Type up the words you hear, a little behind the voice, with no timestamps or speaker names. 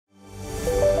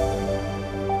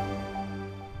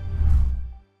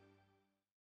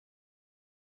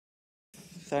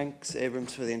Thanks,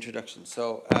 Abrams, for the introduction.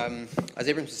 So, as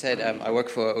Abrams said, I work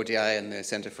for ODI and the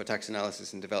Center for Tax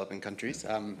Analysis in Developing Countries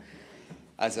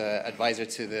as an advisor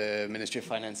to the Ministry of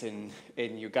Finance in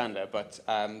Uganda. But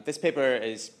this paper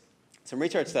is some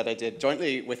research that I did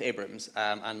jointly with Abrams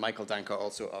and Michael Danko,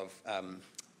 also of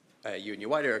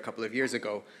UNU-WIDER, a couple of years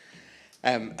ago,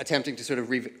 attempting to sort of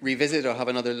revisit or have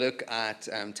another look at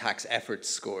tax effort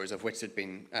scores, of which there'd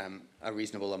been a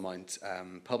reasonable amount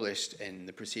published in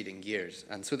the preceding years.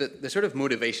 And so the sort of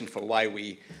motivation for why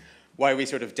we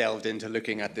sort of delved into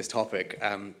looking at this topic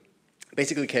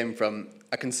basically came from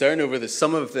a concern over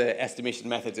some of the estimation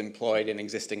methods employed in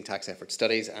existing tax effort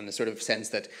studies, and the sort of sense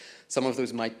that some of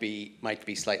those might be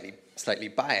slightly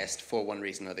biased for one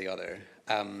reason or the other.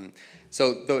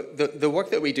 So the work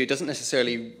that we do doesn't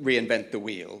necessarily reinvent the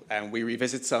wheel, and we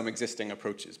revisit some existing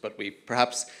approaches, but we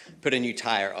perhaps put a new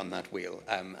tire on that wheel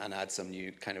and add some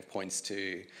new kind of points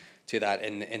to that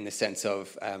in the sense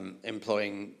of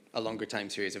employing a longer time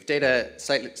series of data,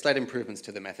 slight improvements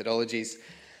to the methodologies.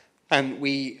 And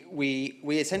we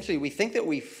essentially think that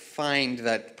we find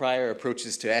that prior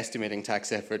approaches to estimating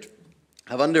tax effort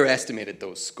have underestimated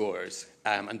those scores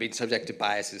and been subject to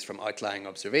biases from outlying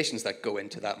observations that go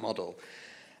into that model.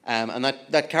 And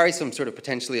that carries some sort of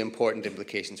potentially important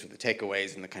implications for the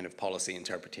takeaways and the kind of policy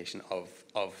interpretation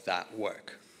of that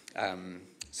work.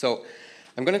 So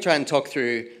I'm going to try and talk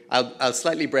through, I'll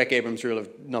slightly break Abrams' rule of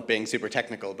not being super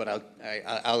technical, but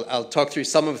I'll talk through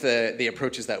some of the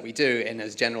approaches that we do in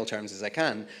as general terms as I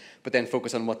can, but then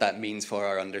focus on what that means for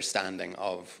our understanding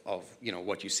of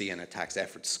what you see in a tax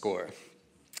effort score.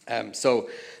 So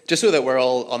just so that we're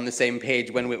all on the same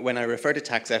page, when I refer to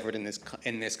tax effort in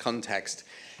this context,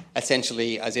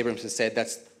 essentially, as Abrams has said,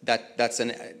 that's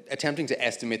attempting to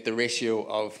estimate the ratio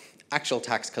of actual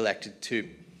tax collected to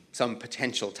some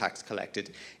potential tax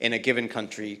collected in a given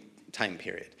country time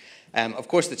period. Of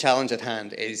course, the challenge at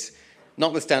hand is,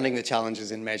 notwithstanding the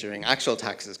challenges in measuring actual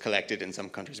taxes collected in some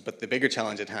countries, but the bigger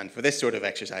challenge at hand for this sort of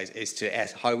exercise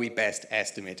is how we best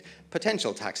estimate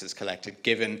potential taxes collected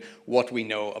given what we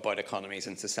know about economies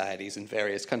and societies in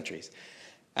various countries.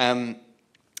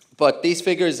 But these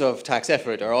figures of tax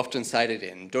effort are often cited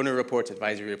in donor reports,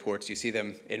 advisory reports. You see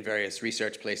them in various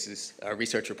research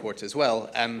reports as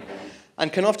well, and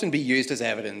can often be used as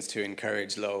evidence to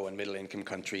encourage low and middle income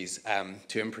countries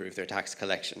to improve their tax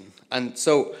collection. And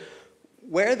so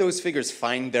where those figures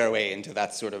find their way into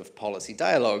that sort of policy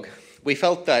dialogue, we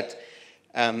felt that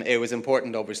it was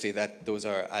important, obviously, that those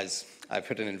are, as I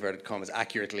put in inverted commas,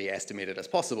 accurately estimated as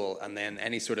possible, and then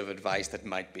any sort of advice that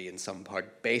might be in some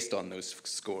part based on those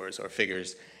scores or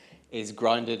figures is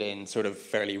grounded in sort of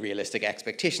fairly realistic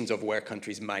expectations of where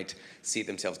countries might see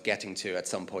themselves getting to at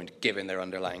some point, given their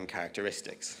underlying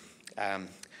characteristics.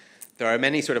 There are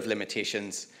many sort of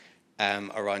limitations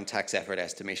around tax effort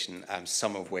estimation,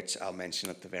 some of which I'll mention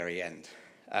at the very end.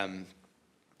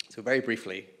 So very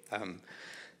briefly,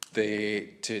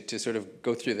 to sort of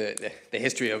go through the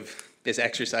history of this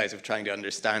exercise of trying to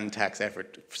understand tax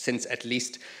effort since at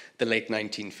least the late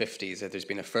 1950s, there's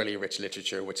been a fairly rich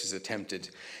literature which has attempted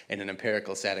in an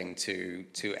empirical setting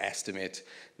to estimate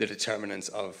the determinants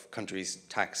of countries'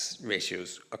 tax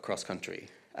ratios across country.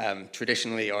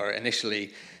 Traditionally or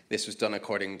initially, this was done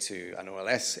according to an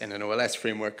OLS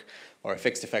framework, or a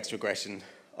fixed effects regression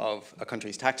of a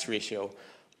country's tax ratio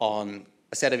on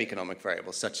a set of economic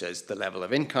variables, such as the level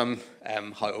of income,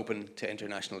 how open to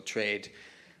international trade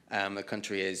a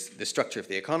country is, the structure of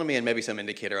the economy, and maybe some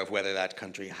indicator of whether that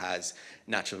country has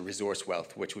natural resource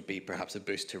wealth, which would be perhaps a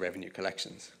boost to revenue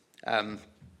collections.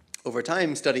 Over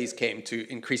time, studies came to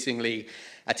increasingly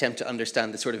attempt to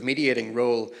understand the sort of mediating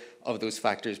role of those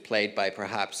factors played by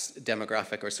perhaps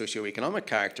demographic or socioeconomic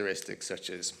characteristics,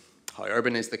 such as how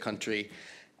urban is the country,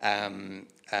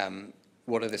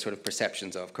 what are the sort of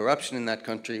perceptions of corruption in that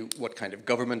country, what kind of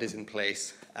government is in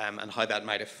place, and how that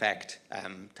might affect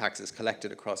taxes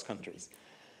collected across countries.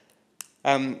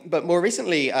 But more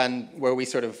recently, and where we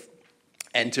sort of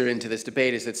enter into this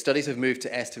debate, is that studies have moved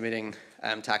to estimating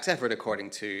tax effort according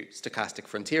to stochastic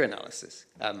frontier analysis.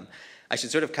 I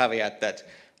should sort of caveat that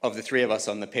of the three of us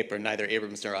on the paper, neither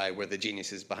Abrams nor I were the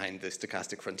geniuses behind the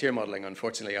stochastic frontier modeling.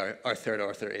 Unfortunately, our third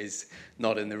author is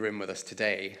not in the room with us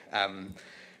today.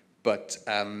 But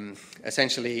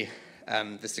essentially,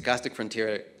 the stochastic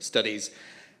frontier studies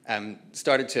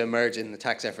started to emerge in the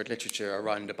tax effort literature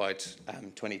around about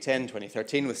 2010,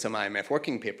 2013 with some IMF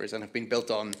working papers, and have been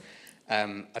built on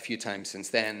a few times since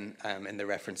then in the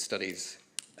reference studies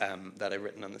that I've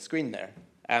written on the screen there.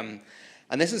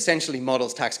 And this essentially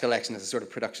models tax collection as a sort of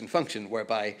production function,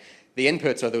 whereby the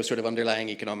inputs are those sort of underlying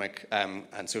economic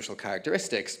and social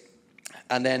characteristics,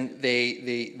 and then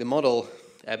the model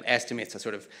estimates a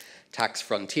sort of tax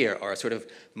frontier, or a sort of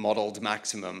modeled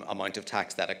maximum amount of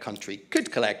tax that a country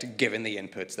could collect given the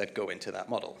inputs that go into that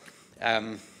model.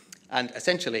 And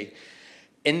essentially,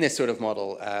 in this sort of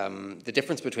model, the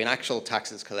difference between actual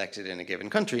taxes collected in a given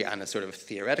country and a sort of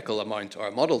theoretical amount or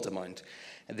a modeled amount,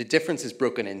 the difference is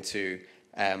broken into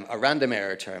a random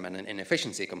error term and an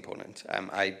inefficiency component.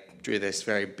 I drew this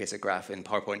very basic graph in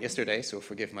PowerPoint yesterday, so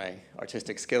forgive my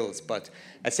artistic skills, but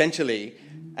essentially,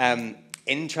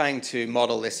 in trying to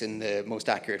model this in the most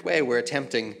accurate way, we're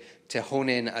attempting to hone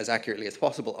in as accurately as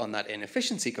possible on that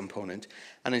inefficiency component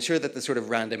and ensure that the sort of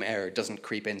random error doesn't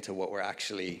creep into what we're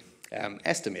actually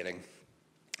estimating.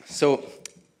 So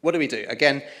what do?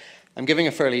 Again, I'm giving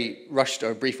a fairly rushed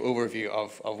or brief overview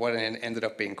of what ended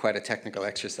up being quite a technical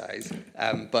exercise.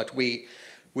 But we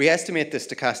estimate the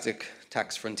stochastic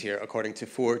tax frontier according to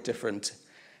 4 different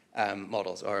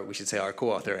models, or we should say our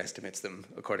co-author estimates them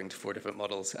according to 4 different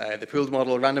models. The pooled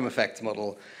model, random effects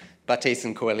model, Batte's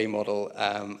and Coeli model,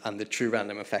 and the true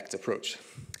random effects approach.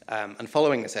 And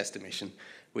following this estimation,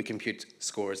 we compute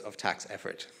scores of tax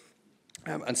effort.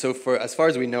 And so as far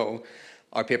as we know,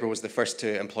 our paper was the first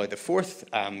to employ the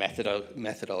 4th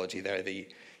methodology there,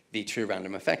 the true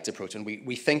random effects approach. And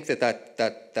we think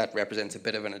that represents a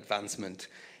bit of an advancement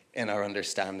in our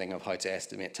understanding of how to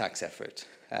estimate tax effort.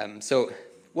 So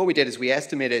what we did is we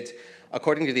estimated,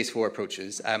 according to these 4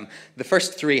 approaches, the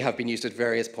first 3 have been used at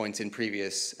various points in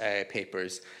previous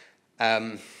papers.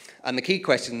 And the key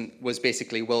question was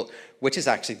basically, well, which is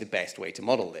actually the best way to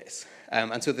model this?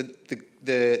 And so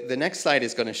the next slide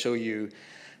is going to show you,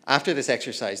 after this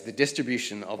exercise, the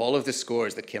distribution of all of the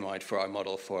scores that came out for our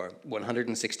model for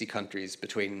 160 countries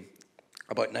between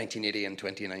about 1980 and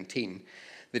 2019.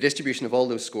 The distribution of all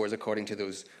those scores according to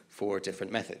those 4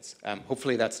 different methods.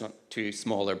 Hopefully that's not too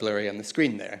small or blurry on the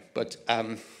screen there, but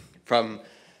from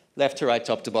left to right,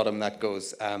 top to bottom, that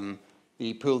goes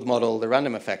the pooled model, the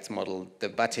random effects model, the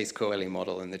Batte's Coeli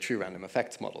model, and the true random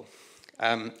effects model.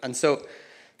 And so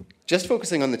just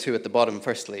focusing on the 2 at the bottom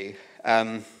firstly,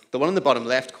 the one in the bottom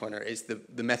left corner is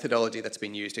the methodology that's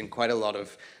been used in quite a lot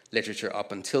of literature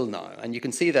up until now. And you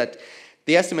can see that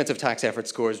the estimates of tax effort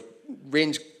scores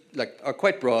range, are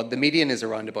quite broad. The median is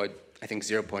around about, I think,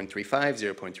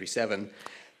 0.35,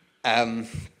 0.37.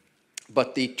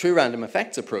 But the true random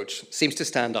effects approach seems to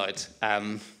stand out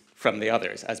from the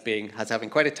others as having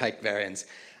quite a tight variance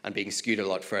and being skewed a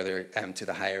lot further to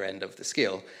the higher end of the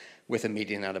scale, with a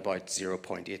median at about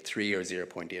 0.83 or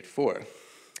 0.84.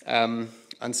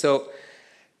 And so,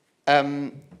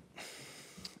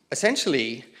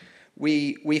 essentially,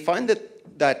 we find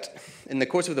that in the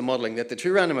course of the modeling, that the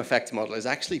true random effects model is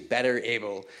actually better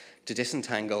able to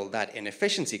disentangle that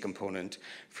inefficiency component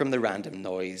from the random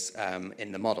noise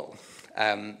in the model.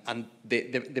 And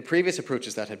the previous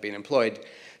approaches that had been employed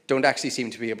don't actually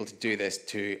seem to be able to do this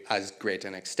to as great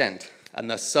an extent. And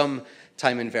thus some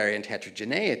time invariant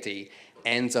heterogeneity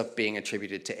ends up being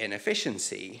attributed to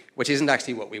inefficiency, which isn't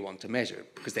actually what we want to measure,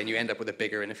 because then you end up with a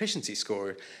bigger inefficiency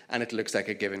score, and it looks like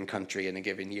a given country in a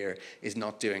given year is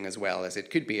not doing as well as it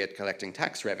could be at collecting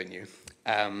tax revenue.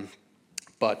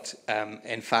 But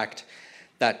in fact,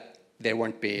 that they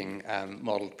weren't being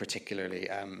modeled particularly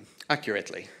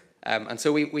accurately. And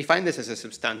so we find this as a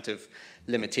substantive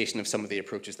limitation of some of the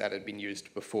approaches that had been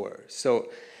used before.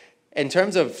 So in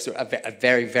terms of a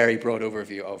very, very broad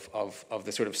overview of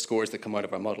the sort of scores that come out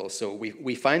of our model, so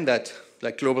we find that,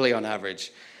 like, globally on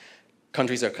average,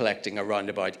 countries are collecting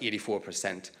around about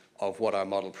 84% of what our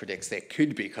model predicts they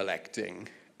could be collecting,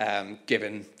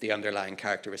 given the underlying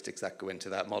characteristics that go into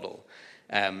that model.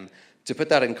 To put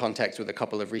that in context with a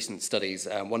couple of recent studies,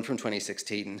 one from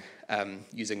 2016,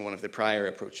 using one of the prior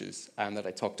approaches that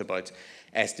I talked about,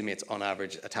 estimates on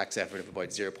average a tax effort of about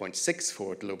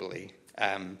 0.64 globally.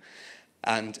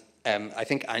 And I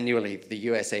think annually the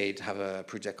USAID have a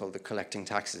project called the Collecting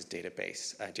Taxes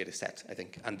Database, data set, I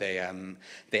think, and they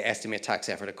estimate tax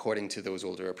effort according to those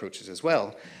older approaches as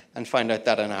well, and find out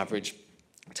that on average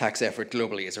tax effort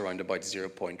globally is around about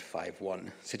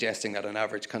 0.51, suggesting that on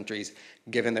average countries,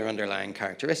 given their underlying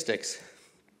characteristics,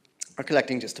 are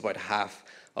collecting just about half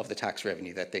of the tax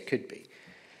revenue that they could be.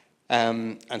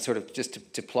 And sort of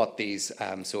just to plot these,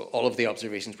 so all of the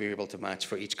observations we were able to match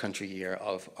for each country year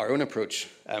of our own approach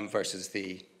versus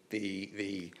the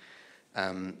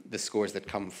scores that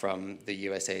come from the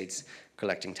USAID's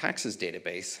Collecting Taxes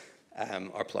database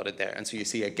are plotted there. And so you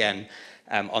see again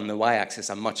on the y-axis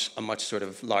a much sort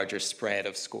of larger spread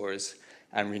of scores,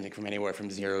 ranging from anywhere from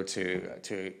 0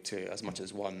 to as much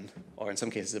as 1, or in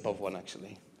some cases above 1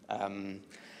 actually.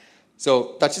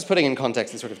 So that's just putting in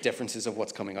context the sort of differences of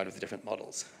what's coming out of the different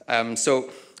models.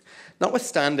 So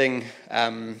notwithstanding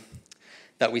the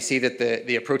that we see that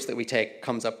the approach that we take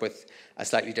comes up with a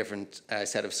slightly different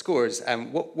set of scores.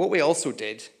 What we also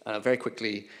did, very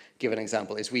quickly give an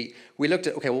example, is we looked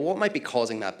at, okay, well, what might be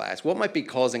causing that bias? What might be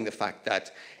causing the fact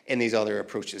that in these other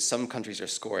approaches, some countries are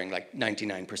scoring like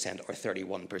 99% or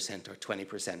 31% or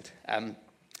 20%?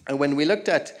 And when we looked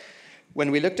at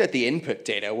the input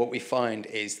data, what we found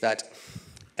is that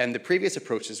the previous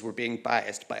approaches were being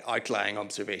biased by outlying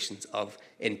observations of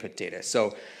input data.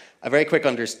 So a very quick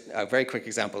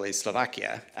example is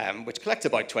Slovakia, which collects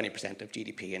about 20% of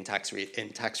GDP in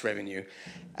tax revenue,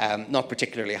 not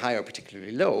particularly high or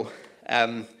particularly low.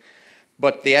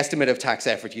 But the estimate of tax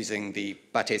effort using the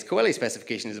Bates-Coeli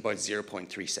specification is about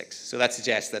 0.36. So that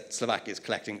suggests that Slovakia is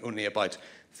collecting only about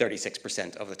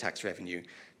 36% of the tax revenue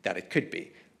that it could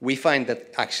be. We find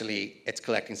that actually it's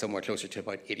collecting somewhere closer to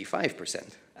about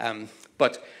 85%.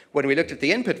 But when we looked at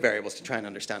the input variables to try and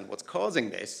understand what's causing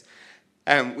this,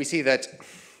 we see that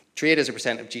trade as a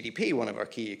percent of GDP, one of our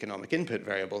key economic input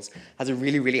variables, has a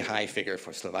really, really high figure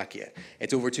for Slovakia.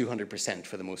 It's over 200%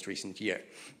 for the most recent year.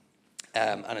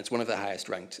 And it's one of the highest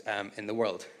ranked in the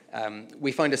world.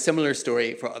 We found a similar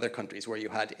story for other countries where you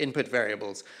had input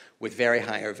variables with very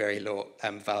high or very low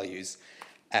values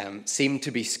seem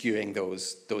to be skewing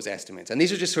those estimates. And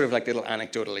these are just sort of like little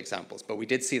anecdotal examples, but we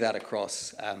did see that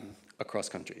across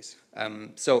countries.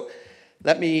 So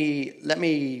let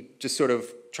me just sort of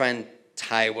try and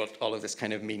tie what all of this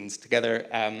kind of means together.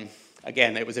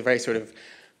 Again, it was a very sort of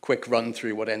quick run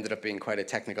through what ended up being quite a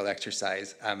technical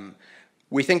exercise.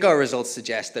 We think our results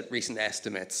suggest that recent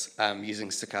estimates using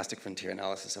stochastic frontier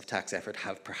analysis of tax effort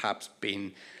have perhaps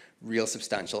been real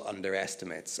substantial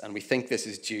underestimates. And we think this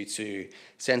is due to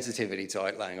sensitivity to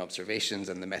outlying observations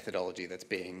and the methodology that's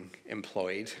being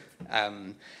employed.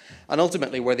 And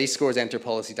ultimately, where these scores enter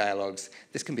policy dialogues,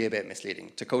 this can be a bit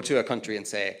misleading. To go to a country and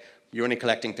say, you're only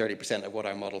collecting 30% of what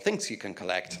our model thinks you can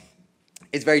collect,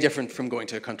 is very different from going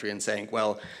to a country and saying,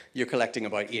 well, you're collecting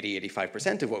about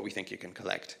 85% of what we think you can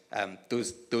collect.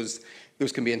 Those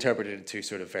can be interpreted in two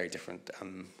sort of very different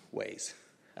ways.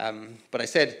 But I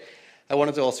said, I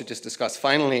wanted to also just discuss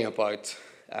finally about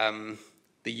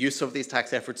the use of these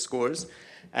tax effort scores.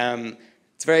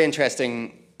 It's a very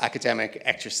interesting academic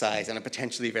exercise and a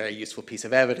potentially very useful piece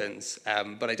of evidence,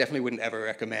 but I definitely wouldn't ever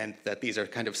recommend that these are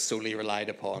kind of solely relied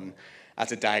upon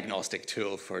as a diagnostic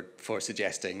tool for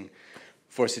suggesting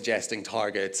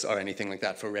targets or anything like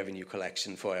that for revenue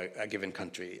collection for a given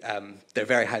country. They're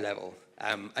very high level.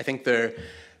 I think they're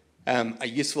a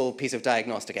useful piece of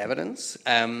diagnostic evidence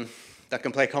that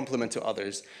can play complement to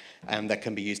others that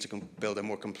can be used to build a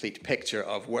more complete picture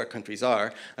of where countries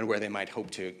are and where they might hope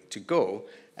to go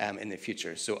in the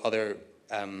future. So other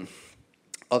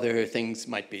things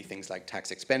might be things like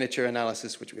tax expenditure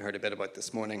analysis, which we heard a bit about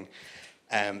this morning,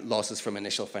 losses from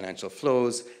initial financial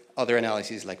flows. Other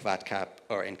analyses like VAT cap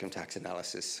or income tax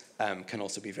analysis can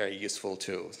also be very useful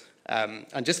tools.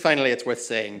 And just finally, it's worth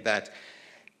saying that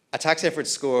a tax effort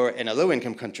score in a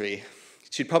low-income country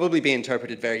should probably be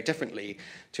interpreted very differently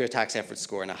to a tax effort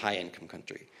score in a high-income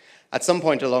country. At some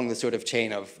point along the sort of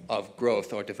chain of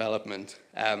growth or development,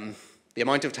 the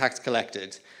amount of tax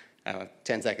collected,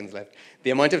 10 seconds left,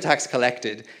 the amount of tax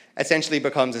collected essentially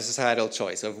becomes a societal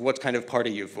choice of what kind of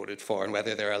party you've voted for and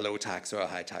whether they're a low tax or a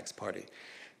high tax party.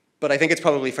 But I think it's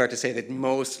probably fair to say that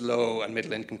most low and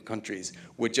middle income countries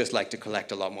would just like to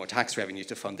collect a lot more tax revenue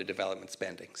to fund their development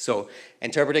spending. So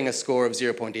interpreting a score of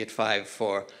 0.85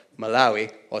 for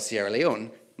Malawi or Sierra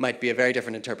Leone might be a very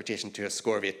different interpretation to a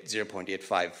score of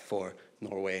 0.85 for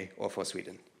Norway or for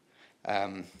Sweden.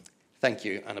 Thank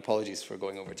you, and apologies for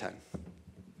going over time.